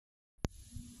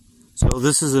So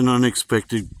this is an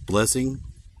unexpected blessing,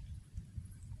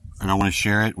 and I want to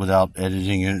share it without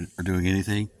editing it or doing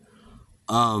anything.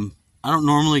 I don't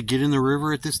normally get in the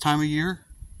river at this time of year.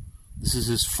 This is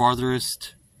as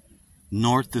farthest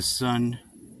north the sun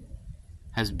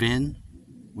has been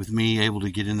with me able to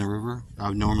get in the river. I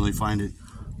would normally find it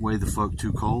way the fuck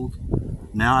too cold.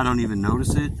 Now I don't even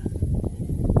notice it.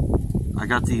 I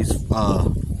got these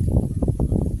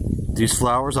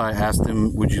flowers. I asked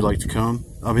them, would you like to come?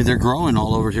 I mean, they're growing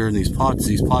all over here in these pots.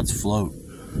 These pots float.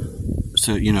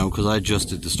 So, you know, because I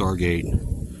adjusted the Stargate.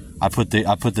 I put the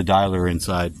dialer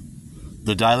inside.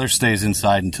 The dialer stays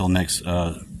inside until next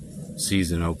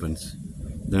season opens.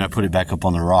 Then I put it back up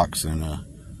on the rocks and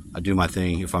I do my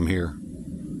thing if I'm here.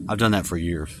 I've done that for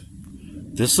years.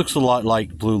 This looks a lot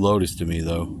like blue lotus to me,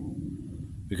 though,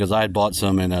 because I had bought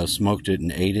some and smoked it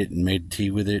and ate it and made tea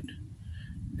with it.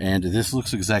 And this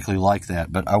looks exactly like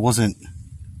that, but I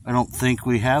don't think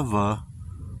we have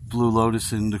blue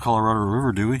lotus in the Colorado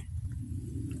River, do we?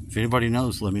 If anybody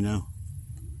knows, let me know.